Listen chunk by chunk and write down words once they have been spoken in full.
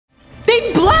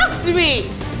They blocked me!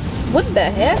 What the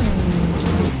heck?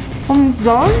 I'm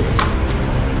done?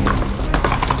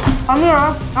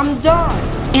 Ameerah, I'm done.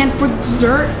 And for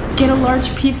dessert, get a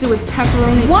large pizza with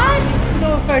pepperoni. What? I don't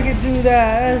know if I could do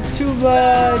that. That's too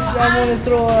much. I'm gonna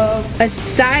throw up. A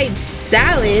side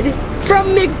salad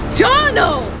from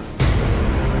McDonald's!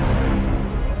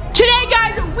 Today,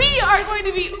 guys, we are going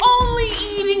to be only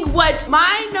eating what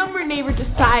my number neighbor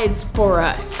decides for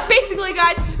us. Basically,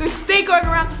 guys, there's this thing going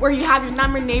around where you have your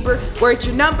number neighbor, where it's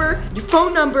your number, your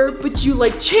phone number, but you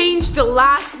like change the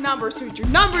last number, so it's your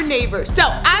number neighbor. So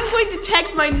I'm going to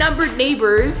text my number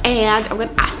neighbors and I'm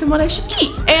gonna ask them what I should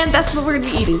eat. And that's what we're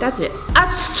gonna be eating, that's it. A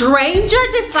stranger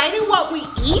deciding what we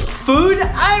eat? Food?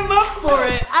 I'm up for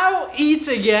it. I'll eat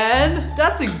again.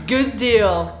 That's a good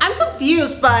deal. I'm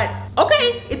confused, but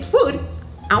okay, it's food.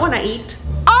 I wanna eat.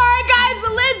 Alright guys,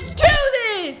 let's do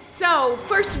this! So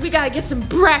first we gotta get some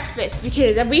breakfast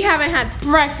because we haven't had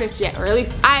breakfast yet, or at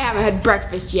least I haven't had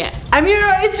breakfast yet.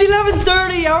 Ameerah, it's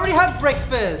 11:30. I already had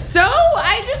breakfast. So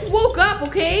I just woke up,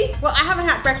 okay? Well, I haven't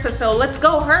had breakfast, so let's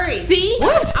go, hurry. See?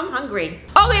 What? I'm hungry.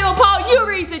 Okay, well Paul, you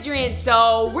already said you're in,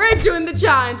 so we're doing the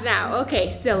challenge now.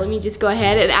 Okay, so let me just go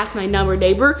ahead and ask my number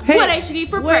neighbor what I should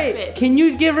eat for breakfast. Can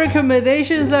you give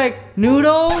recommendations like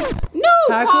noodles? No,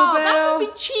 Taco Paul, Bell? that would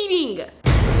be cheating.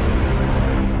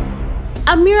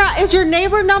 Ameerah, is your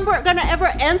neighbor number gonna ever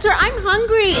answer? I'm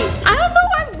hungry. I don't know,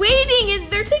 I'm waiting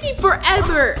and they're taking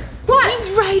forever. What? He's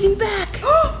writing back.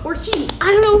 Or she,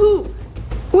 I don't know who.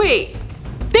 Wait,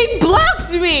 they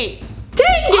blocked me.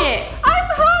 Dang it. I'm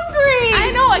hungry.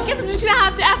 I know, I guess I'm just gonna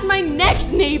have to ask my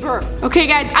next neighbor. Okay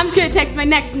guys, I'm just gonna text my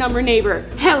next number neighbor.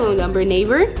 Hello number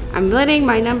neighbor. I'm letting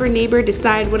my number neighbor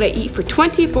decide what I eat for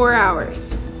 24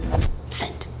 hours.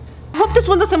 Send. I hope this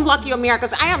one doesn't block you, Ameerah,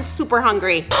 because I am super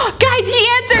hungry. Guys, he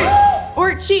answered.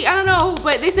 Or she, I don't know,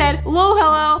 but they said,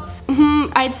 hello.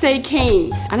 I'd say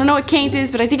Cane's. I don't know what Cane's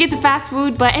is, but I think it's a fast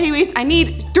food. But anyways, I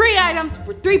need 3 items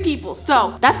for 3 people.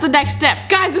 So that's the next step.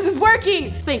 Guys, this is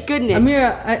working. Thank goodness.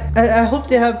 Ameerah, I hope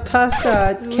they have pasta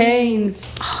at Cane's.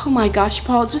 Oh my gosh,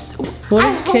 Paul, just. What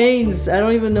is Cane's? I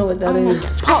don't even know what that is.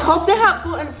 I hope they have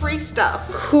gluten-free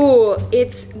stuff. Cool,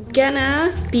 it's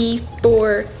gonna be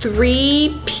for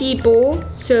 3 people.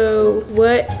 So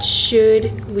what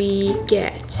should we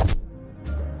get?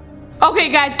 Okay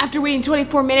guys, after waiting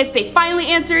 24 minutes, they finally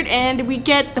answered and we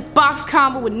get the box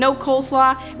combo with no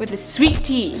coleslaw with a sweet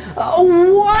tea.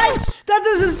 What? That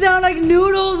doesn't sound like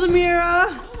noodles,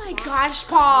 Ameerah. Oh my gosh,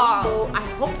 Paul. Oh, I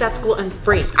hope that's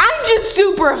gluten-free. I'm just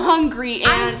super hungry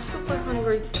and I'm super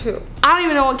hungry too. I don't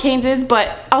even know what Cane's is,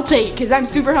 but I'll take it because I'm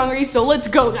super hungry, so let's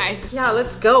go guys. Yeah,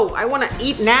 let's go. I want to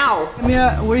eat now.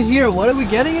 Ameerah, we're here. What are we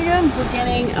getting again? We're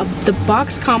getting the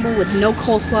box combo with no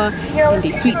coleslaw and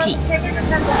a sweet tea.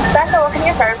 Special, what can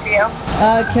you serve for you?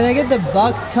 Can I get the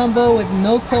box combo with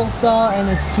no coleslaw and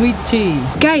a sweet tea?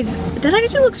 Guys, that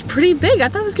actually looks pretty big. I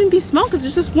thought it was gonna be small because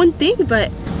it's just one thing,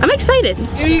 but I'm excited.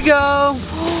 Here you go.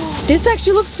 This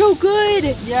actually looks so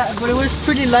good. Yeah, but it was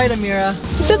pretty light, Ameerah.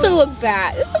 It doesn't look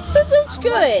bad. It looks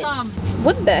good.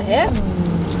 What the heck?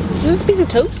 Is this a piece of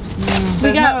toast?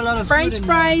 We got French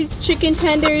fries, chicken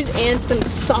tenders, and some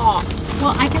sauce.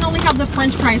 Well, I can only have the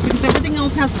French fries because everything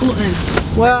else has gluten.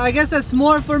 Well, I guess that's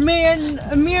more for me and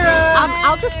Ameerah.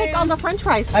 I'll just take all the French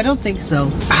fries. I don't think so.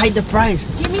 Hide the fries.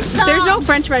 Give me some. There's no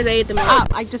French fries. I ate them all.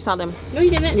 I just saw them. No, you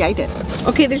didn't. Yeah, I did.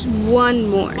 Okay, there's one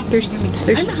more. There's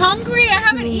I'm hungry. I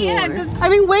haven't eaten because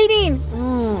I've been waiting.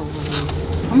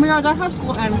 Ameerah, that has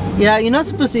gluten. Yeah, you're not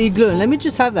supposed to eat gluten. Let me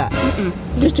just have that.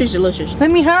 This tastes delicious.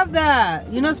 Let me have that.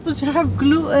 You're not supposed to have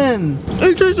gluten.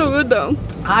 It tastes so good though.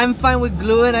 I'm fine with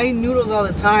gluten. I eat noodles all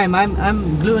the time.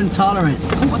 I'm gluten tolerant.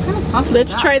 What kind of sauce is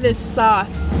Let's that? try this sauce.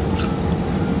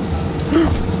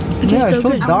 It tastes Yeah, so it's so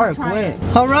good. dark. try Wait.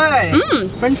 it. All right.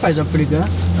 French fries are pretty good.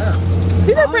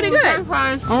 These are pretty good. French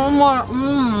fries. Oh my.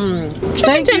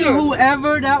 Thank you, tender.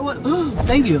 whoever that was.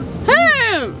 Thank you.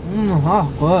 Hey!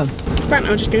 Oh, good. Fine,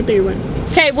 I'll just get a bigger one.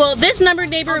 Okay, well, this number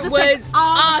neighbor I'll just was take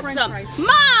all the French awesome. fries.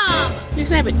 Mom!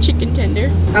 Next I have a chicken tender.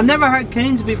 I've never had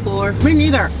Cane's before. Me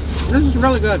neither. This is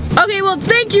really good. Okay, well,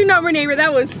 thank you, number neighbor.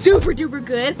 That was super duper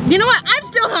good. You know what? I'm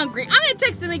still hungry. I'm gonna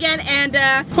text him again and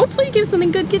hopefully give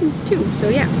something good too. So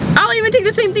yeah, I'll even take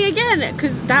the same thing again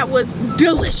because that was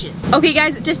delicious. Okay,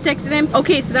 guys, just texted him.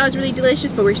 Okay, so that was really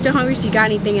delicious, but we're still hungry. So you got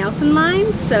anything else in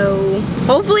mind? So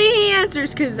hopefully he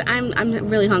answers because I'm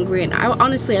really hungry and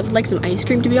honestly I would like some ice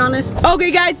cream to be honest.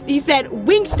 Okay, guys, he said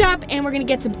Wingstop and we're gonna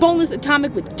get some boneless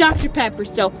atomic with Dr. Pepper.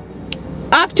 So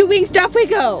off to Wingstop we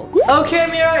go. Okay,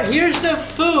 Ameerah, here's the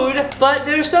food, but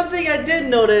there's something I did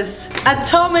notice.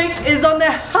 Atomic is on the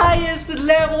highest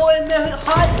level in the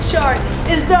hot chart.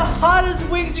 It's the hottest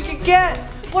wings you can get.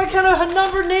 What kind of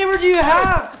number neighbor do you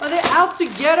have? Are they out to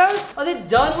get us? Are they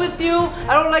done with you?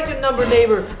 I don't like a number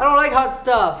neighbor. I don't like hot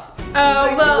stuff.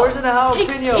 Oh, well, worse than a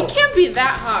jalapeno. It can't be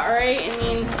that hot, right? I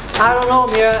mean, I don't know,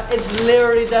 Ameerah. It's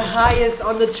literally the highest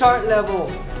on the chart level.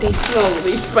 they smell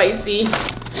really spicy.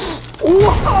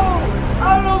 Whoa!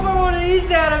 I don't know if I want to eat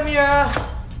that, Ameerah.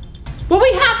 Well,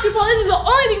 we have to, Paul. This is the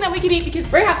only thing that we can eat because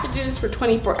we have to do this for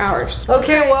 24 hours.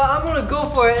 Okay, well, I'm gonna go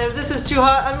for it. And if this is too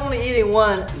hot, I'm only eating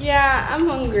one. Yeah, I'm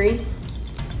hungry.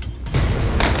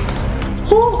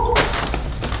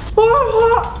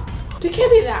 They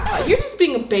can't be that hot. You're just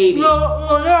being a baby.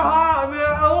 No, they're hot,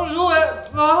 Ameerah. I won't do it.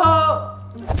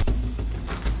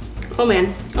 Oh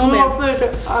man. Oh man.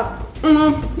 This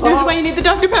is why you need the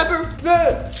Dr. Pepper.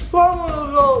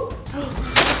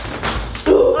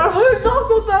 I hate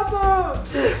Dr. Pepper.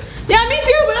 Yeah, me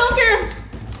too, but I don't care.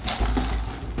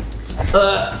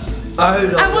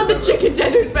 I want the chicken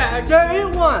tenders back. There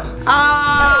ain't one.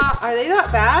 Are they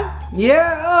that bad?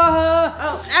 Yeah.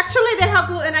 Oh, actually they have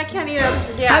gluten. I can't eat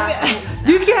them. Yeah.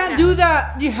 You can't do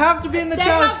that. You have to be in the They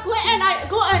challenge. have gluten.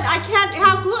 I can't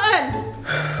have gluten.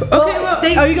 Okay, well,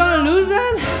 Are you gonna lose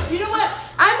that? you know what?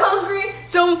 I'm hungry,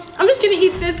 so I'm just gonna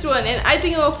eat this one, and I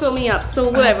think it will fill me up, so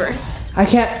whatever. I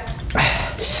can't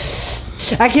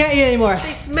eat anymore.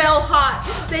 They smell hot.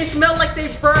 They smell like they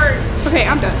burned. Okay,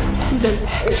 I'm done. I'm done.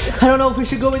 I don't know if we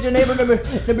should go with your neighbor number.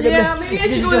 Yeah, maybe I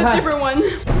should go with a different one.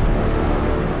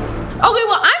 Okay,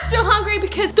 well, I'm still hungry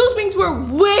because those wings were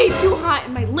way too hot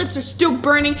and my lips are still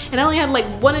burning and I only had like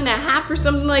 1.5 or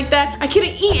something like that. I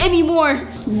couldn't eat anymore.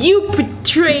 You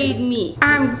betrayed me.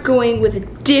 I'm going with a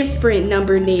different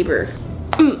number neighbor.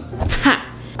 Ha.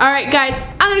 All right, guys,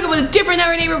 I'm gonna go with a different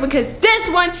number neighbor because this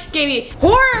one gave me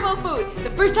horrible food. The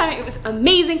first time it was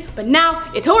amazing, but now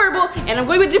it's horrible and I'm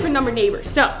going with a different number neighbor.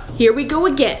 So here we go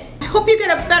again. I hope you get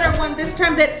a better one this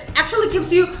time that actually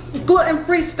gives you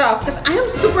gluten-free stuff because I am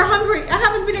super hungry. I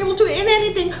haven't been able to eat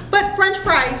anything but French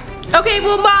fries. Okay,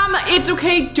 well, Mom, it's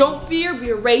okay. Don't fear.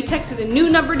 We already texted a new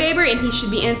number neighbor and he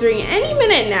should be answering any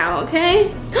minute now,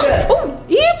 okay? Oh,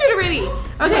 he answered already.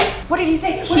 Okay. What did he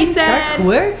say? He said, That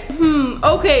quick?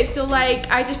 okay, so like,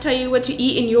 I just tell you what to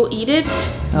eat and you'll eat it?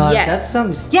 Yes. That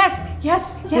sounds... Yes.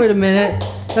 Wait a minute.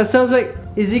 That sounds like...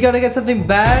 Is he gonna get something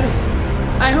bad?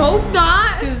 I hope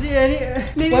not.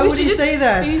 Why would he say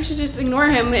that? Maybe we should just ignore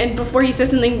him and before he says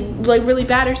something like really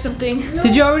bad or something.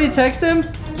 Did you already text him?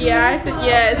 Yeah, I said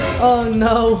yes. Oh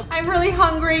no. I'm really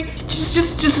hungry.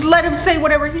 Just let him say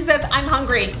whatever he says. I'm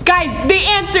hungry. Guys, they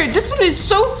answered. This one is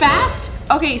so fast.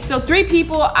 Okay, so 3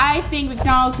 people. I think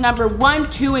McDonald's number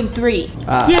 1, 2, and 3. Yay.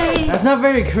 That's not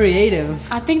very creative.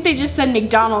 I think they just said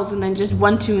McDonald's and then just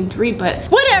 1, 2, and 3, but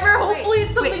whatever. Hopefully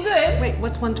it's something good. Wait,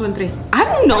 what's 1, 2, and 3? I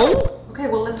don't know. Okay,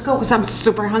 well let's go because I'm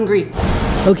super hungry.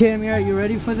 Okay, Ameerah, you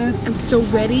ready for this? I'm so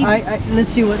ready.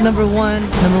 Let's see what number one,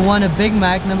 a Big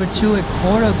Mac, number 2, a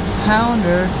quarter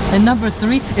pounder, and number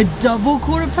 3, a double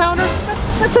quarter pounder?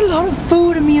 That's a lot of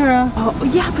food, Ameerah. Oh,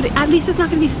 yeah, but at least it's not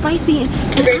gonna be spicy.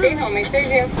 Can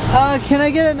I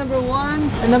get a number 1,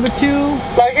 a number 2,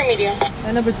 Large or medium?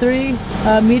 and number 3,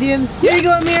 mediums? Here you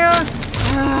go, Ameerah.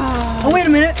 Oh, wait a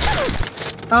minute.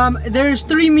 There's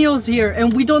 3 meals here,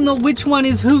 and we don't know which one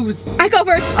is whose. I go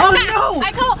first. Oh no!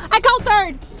 I go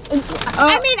third.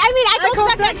 I go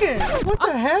second. What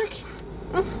the heck?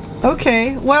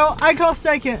 Okay, well, I call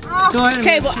second. Go ahead.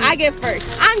 Okay, Ameerah, well, I get first.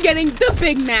 I'm getting the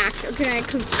Big Mac, okay?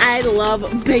 Because I love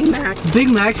Big Mac. Big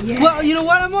Mac? Yeah. Well, you know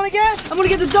what I'm gonna get? I'm gonna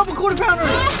get the double quarter pounder.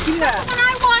 Give me that. And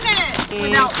I want it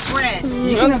without bread.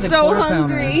 You can I'm have the so quarter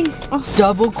hungry.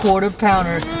 Double quarter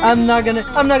pounder. I'm not gonna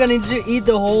need to eat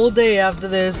the whole day after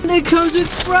this. It comes with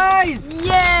fries.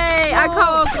 Yay! I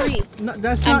call all 3. No,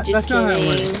 that's I'm not just how it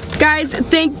kidding. works. Guys,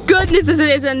 thank goodness this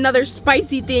is another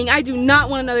spicy thing. I do not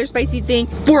want another spicy thing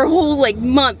for a whole like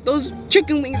month. Those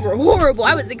chicken wings were horrible.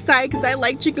 I was excited because I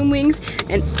like chicken wings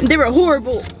and they were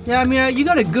horrible. Yeah, I mean, you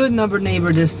got a good number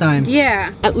neighbor this time.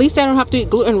 Yeah. At least I don't have to eat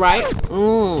gluten, right?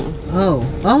 Oh,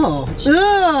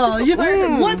 you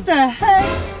heard what the heck?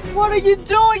 What are you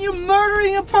doing? You're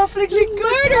murdering a perfectly good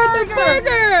Murdered the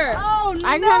burger! Oh no!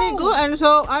 I can't eat gluten,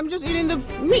 so I'm just eating the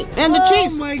meat and the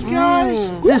cheese. Oh my gosh!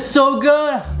 This is so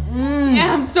good.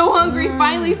 Yeah, I'm so hungry.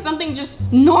 Finally, something just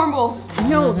normal.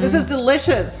 No, this is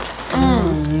delicious.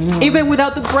 Even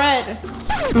without the bread.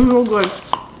 So good.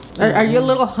 Are you a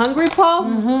little hungry, Paul?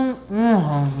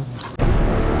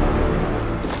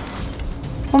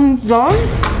 I'm done?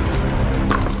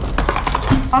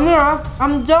 Ameerah,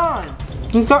 I'm done.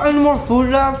 You got any more food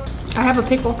left? I have a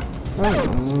pickle.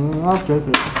 I'll take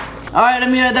it. Alright,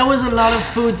 Ameerah, that was a lot of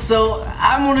food, so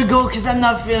I'm gonna go because I'm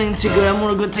not feeling too good. I'm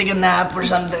gonna go take a nap or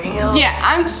something. You know? Yeah,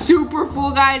 I'm super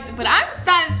full, guys, but I'm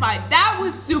satisfied. That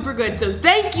was super good. So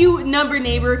thank you, number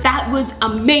neighbor. That was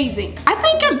amazing. I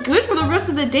think I'm good for the rest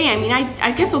of the day. I mean,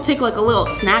 I guess I'll take like a little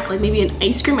snack, like maybe an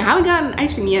ice cream. I haven't gotten an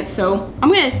ice cream yet, so I'm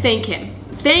gonna thank him.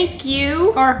 Thank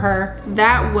you. Or her.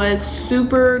 That was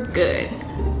super good.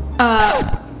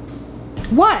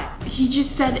 What? He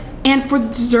just said, and for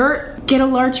dessert, get a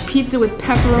large pizza with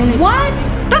pepperoni. What?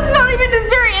 That's not even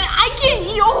dessert, and I can't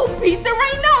eat a whole pizza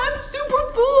right now. I'm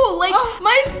super full. Like,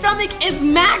 my stomach is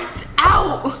maxed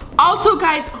out. Also,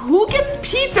 guys, who gets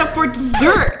pizza for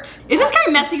dessert? Is this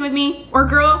guy messing with me? Or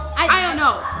girl? I don't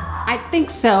know. I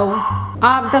think so.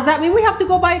 Does that mean we have to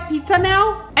go buy pizza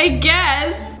now? I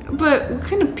guess. But what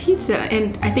kind of pizza?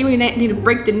 And I think we need to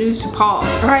break the news to Paul.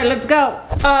 All right, let's go.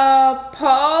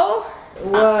 Paul?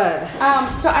 What?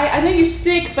 So I know you're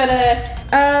sick, but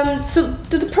so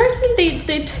the person they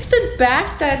texted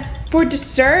back that for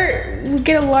dessert we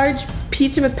get a large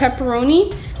pizza with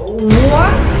pepperoni.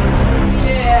 What?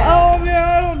 Yeah. Oh man,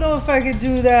 I don't know if I could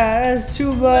do that. That's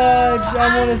too much.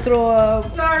 I'm gonna throw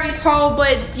up. Sorry, Paul,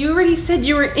 but you already said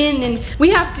you were in, and we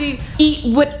have to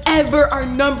eat whatever our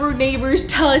number neighbors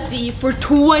tell us to eat for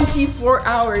 24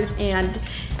 hours. And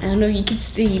I don't know if you can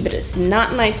see, but it's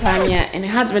not nighttime yet, and it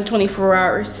has been 24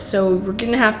 hours, so we're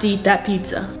gonna have to eat that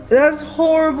pizza. That's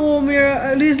horrible, Ameerah.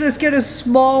 At least let's get a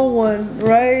small one,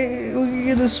 right? We can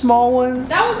get a small one.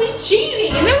 That would be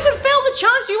cheating, and then we would fail the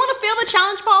challenge. Do you want to fail the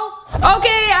challenge, Paul?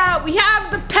 Okay, we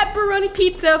have the pepperoni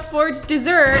pizza for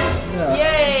dessert. Yeah.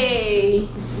 Yay!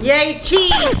 Yay,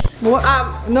 cheese. What?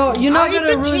 No, you're not I'll eat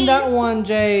gonna the ruin cheese. that one,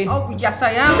 Jay. Oh, yes,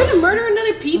 I You're am. gonna murder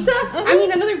another pizza? I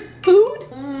mean, another food?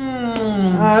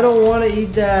 I don't want to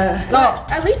eat that. No.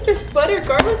 At least there's butter,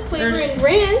 garlic flavor, and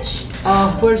ranch.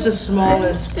 Where's the I'm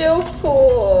smallest? still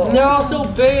full. They're all so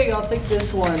big. I'll take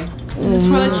this one. This is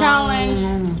for the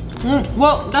challenge.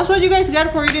 Well, that's what you guys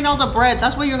get for eating all the bread.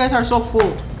 That's why you guys are so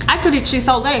full. I could eat cheese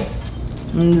all day.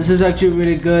 This is actually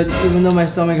really good. Even though my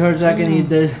stomach hurts, I can eat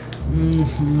this.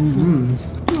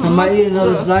 I might eat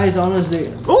another slice,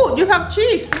 honestly. Oh, you have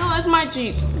cheese. No, that's my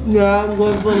cheese. Yeah, I'm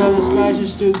going for another slice.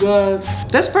 It's too good.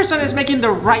 This person is making the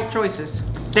right choices.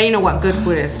 They know what good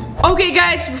food is. Okay,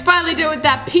 guys, we're finally done with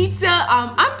that pizza.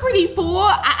 I'm pretty full.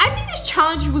 I think this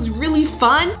challenge was really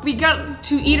fun. We got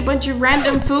to eat a bunch of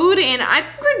random food, and I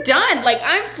think we're done. Like,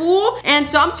 I'm full, and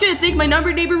so I'm just gonna thank my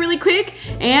number neighbor really quick.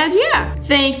 And yeah,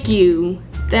 thank you.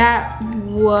 That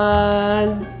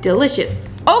was delicious.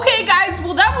 Okay, guys,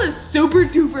 well, that was super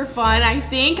duper fun, I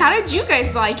think. How did you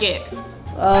guys like it?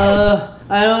 I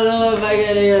don't know if I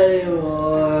can eat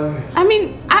anymore. I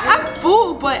mean, I'm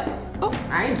full, but oh,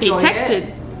 I he enjoyed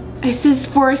texted. It says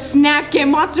for a snack, get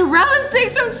mozzarella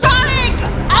sticks from Sonic.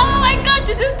 Oh my gosh,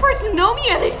 does this person know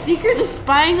me? Are they secretly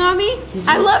spying on me?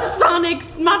 I love Sonic's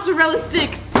mozzarella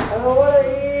sticks. I don't want to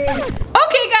eat.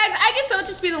 Okay, guys, I guess that'll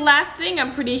just be the last thing.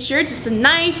 I'm pretty sure just a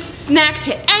nice snack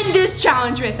to end this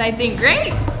challenge with, I think,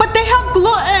 right? But they have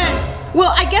gluten.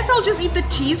 Well, I guess I'll just eat the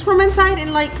cheese from inside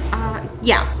and like,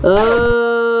 yeah.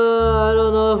 I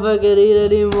don't know if I can eat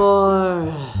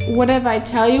anymore. What if I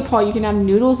tell you, Paul, you can have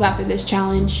noodles after this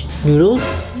challenge? Noodles?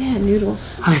 Yeah, noodles.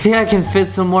 I think I can fit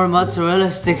some more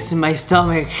mozzarella sticks in my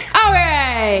stomach. All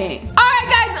right. All right,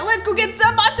 guys, let's go get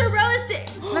some mozzarella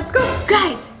sticks. Let's go.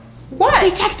 Guys, What? they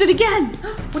texted again.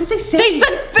 What did they say? They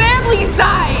said family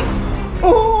size.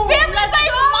 Oh, Family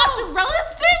size mozzarella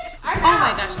sticks? Oh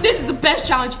my gosh, this is the best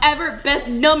challenge ever. Best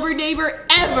number neighbor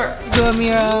ever. Go,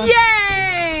 Ameerah.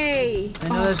 Yay! I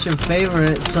know that's your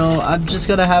favorite, so I'm just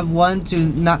gonna have one to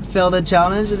not fail the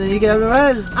challenge, and then you can have the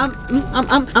rest.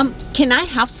 Can I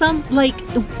have some, like,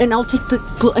 and I'll take the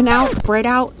gluten out, bread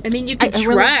out? I mean, you can I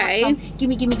really try. want some.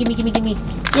 Gimme.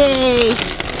 Yay.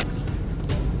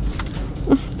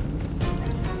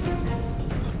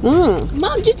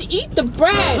 Mom, just eat the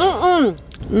bread.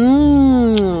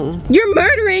 Mmm. You're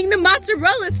murdering the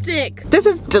mozzarella stick. This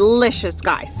is delicious,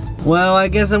 guys. Well, I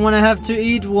guess I'm gonna have to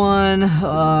eat one.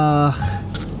 I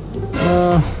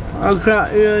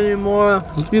can't eat anymore.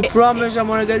 You promise I'm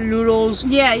gonna get noodles?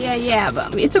 Yeah,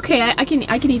 but it's okay. I can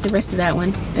eat the rest of that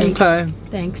one. Thanks. Okay.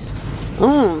 Thanks.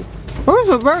 That is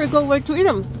a very good way to eat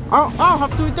them. I'll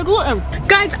have to eat the gluten.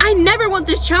 Guys, I never want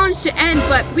this challenge to end,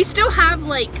 but we still have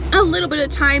like a little bit of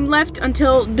time left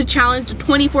until the challenge, the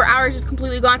 24 hours is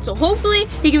completely gone. So hopefully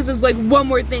he gives us like one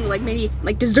more thing, like maybe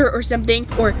like dessert or something,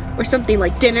 or something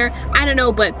like dinner. I don't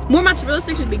know, but more mozzarella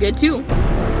sticks would be good too.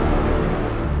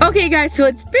 Okay guys, so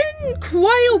it's been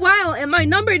quite a while and my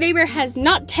number neighbor has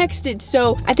not texted,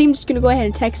 so I think I'm just gonna go ahead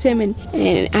and text him and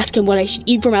ask him what I should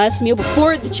eat for my last meal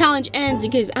before the challenge ends,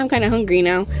 because I'm kind of hungry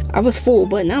now. I was full,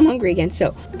 but now I'm hungry again,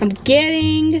 so I'm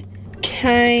getting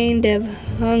kind of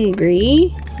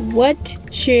hungry. What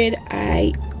should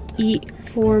I eat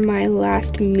for my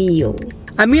last meal?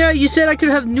 Ameerah, you said I could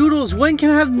have noodles. When can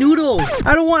I have noodles?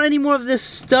 I don't want any more of this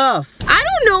stuff. I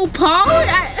don't know, Paul.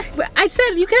 I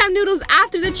said you can have noodles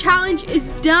after the challenge is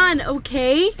done,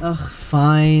 okay? Ugh,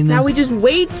 fine. Now we just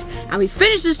wait and we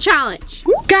finish this challenge.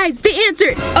 Guys, they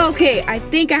answered. Okay, I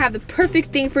think I have the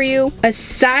perfect thing for you. A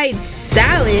side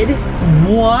salad.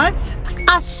 What?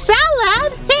 A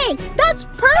salad? Hey, that's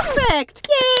perfect!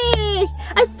 Yay!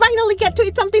 I finally get to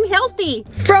eat something healthy.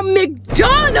 From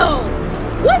McDonald's!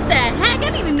 What the heck? I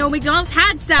didn't even know McDonald's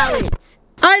had salads.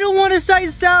 I don't want a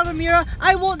side salad, Ameerah.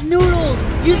 I want noodles.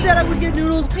 You said I would get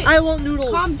noodles. Okay, I want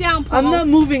noodles. Calm down, Paul. I'm not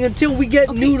moving until we get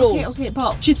noodles. Okay,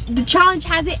 Paul. Just the challenge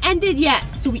hasn't ended yet.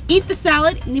 So we eat the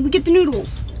salad and then we get the noodles.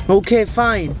 Okay,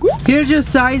 fine. Here's your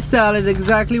side salad,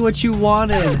 exactly what you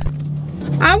wanted.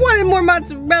 I wanted more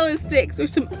mozzarella sticks or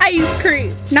some ice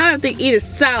cream. Now I have to eat a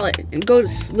salad and go to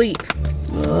sleep.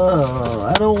 Oh,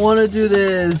 I don't want to do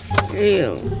this.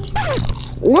 Ew.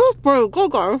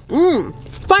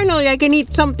 Finally, I can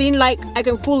eat something like I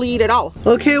can fully eat it all.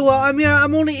 Okay, well, Ameerah,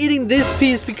 I'm only eating this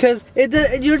piece because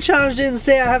your challenge didn't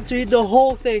say I have to eat the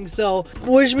whole thing, so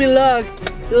wish me luck.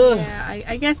 Ugh. Yeah,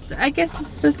 I guess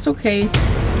it's okay.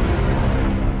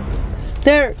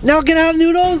 There, now can I have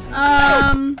noodles?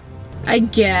 I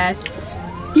guess.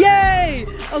 Yay!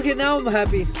 Okay, now I'm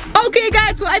happy. Okay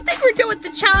guys, so I think we're done with the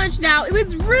challenge now. It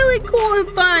was really cool and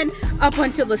fun up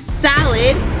until the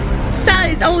salad.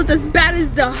 Salad is almost as bad as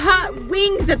the hot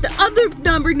wings that the other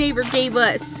number neighbor gave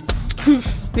us.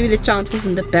 Maybe this challenge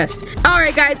wasn't the best.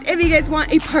 Alright guys, if you guys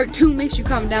want a part 2, make sure you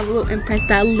comment down below and press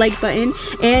that like button.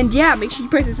 And yeah, make sure you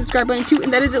press the subscribe button too.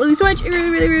 And that is it. Love you so much. It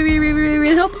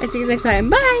really helps. And see you guys next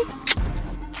time. Bye!